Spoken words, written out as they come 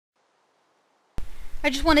I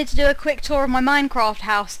just wanted to do a quick tour of my Minecraft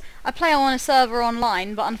house. I play on a server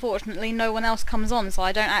online, but unfortunately no one else comes on, so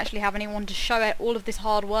I don't actually have anyone to show it all of this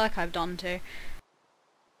hard work I've done to.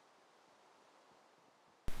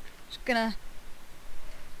 Just gonna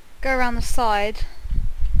go around the side.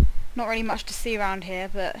 Not really much to see around here,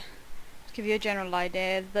 but to give you a general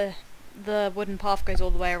idea, the wooden path goes all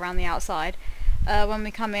the way around the outside. When we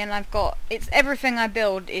come in, everything I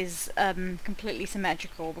build is completely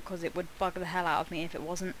symmetrical because it would bug the hell out of me if it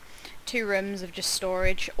wasn't. 2 rooms of just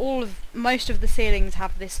storage. Most of the ceilings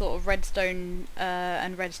have this sort of redstone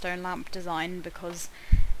and redstone lamp design because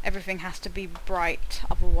everything has to be bright,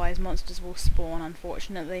 otherwise monsters will spawn,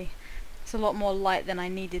 unfortunately. It's a lot more light than I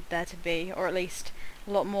needed there to be, or at least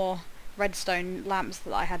a lot more redstone lamps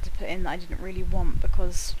that I had to put in that I didn't really want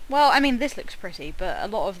because, well, I mean, this looks pretty, but a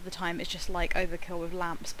lot of the time it's just like overkill with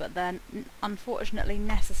lamps, but they're unfortunately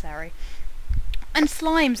necessary. And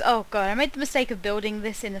slimes! Oh god, I made the mistake of building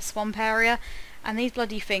this in a swamp area, and these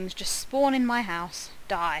bloody things just spawn in my house.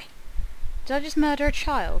 Die. Did I just murder a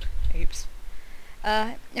child? Oops.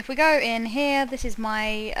 If we go in here, this is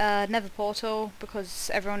my nether portal,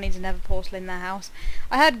 because everyone needs a nether portal in their house.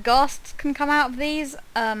 I heard ghasts can come out of these.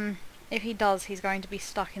 If he does, he's going to be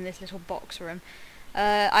stuck in this little box room.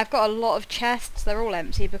 I've got a lot of chests. They're all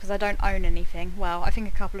empty because I don't own anything. Well, I think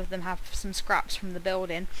a couple of them have some scraps from the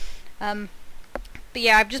building. But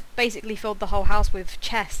yeah, I've just basically filled the whole house with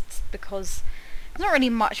chests because there's not really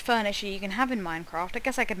much furniture you can have in Minecraft. I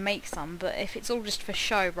guess I could make some, but if it's all just for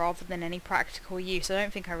show rather than any practical use, I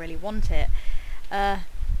don't think I really want it.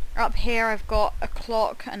 Up here I've got a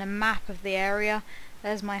clock and a map of the area.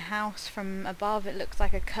 There's my house from above. It looks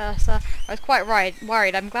like a cursor. I was quite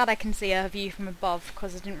worried. I'm glad I can see a view from above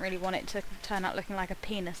because I didn't really want it to turn out looking like a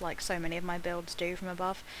penis like so many of my builds do from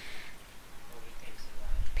above.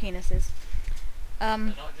 Penises. They're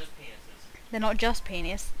not just penises. They're not just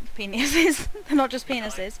penises. They're not just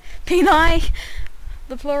penises. Peni!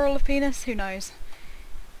 The plural of penis? Who knows?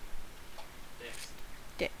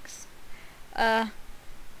 Dicks.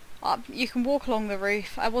 You can walk along the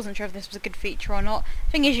roof. I wasn't sure if this was a good feature or not.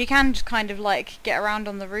 Thing is, you can just kind of like get around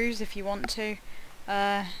on the roofs if you want to.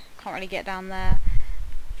 Can't really get down there.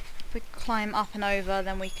 If we climb up and over,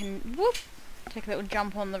 then we can take a little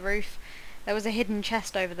jump on the roof. There was a hidden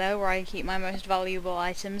chest over there where I keep my most valuable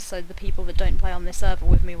items, so the people that don't play on this server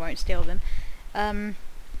with me won't steal them. I'm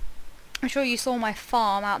sure you saw my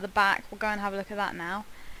farm out the back. We'll go and have a look at that now.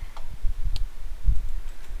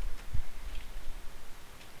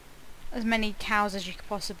 As many cows as you could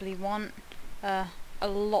possibly want. A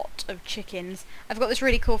lot of chickens. I've got this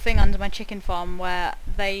really cool thing under my chicken farm where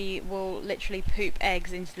they will literally poop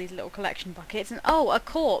eggs into these little collection buckets. And oh, a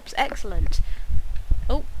corpse! Excellent.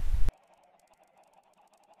 Oh.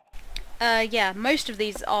 Yeah, most of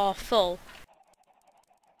these are full.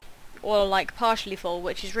 Or like partially full,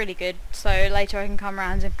 which is really good. So later I can come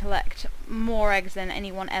around and collect more eggs than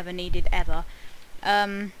anyone ever needed ever.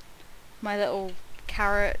 My little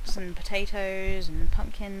carrots and potatoes and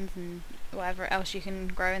pumpkins and whatever else you can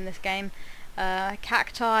grow in this game.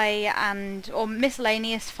 Cacti or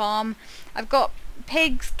miscellaneous farm. I've got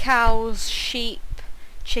pigs, cows, sheep,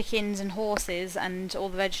 chickens and horses and all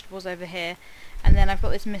the vegetables over here. And then I've got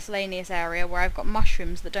this miscellaneous area where I've got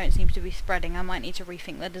mushrooms that don't seem to be spreading. I might need to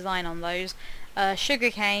rethink the design on those. Sugar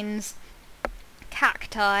canes,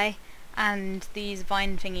 cacti, and these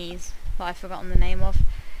vine thingies that I've forgotten the name of.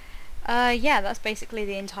 Yeah, that's basically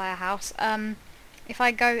the entire house. If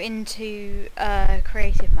I go into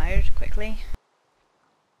creative mode quickly,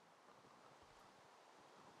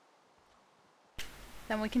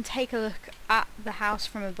 then we can take a look at the house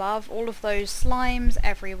from above. All of those slimes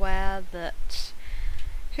everywhere that...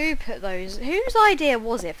 Who put those? Whose idea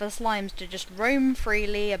was it for the slimes to just roam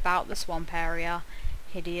freely about the swamp area?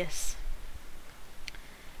 Hideous.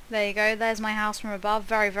 There you go, there's my house from above.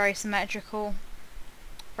 Very, very symmetrical.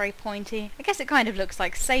 Very pointy. I guess it kind of looks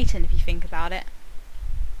like Satan if you think about it.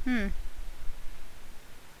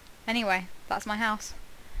 Anyway, that's my house.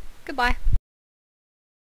 Goodbye.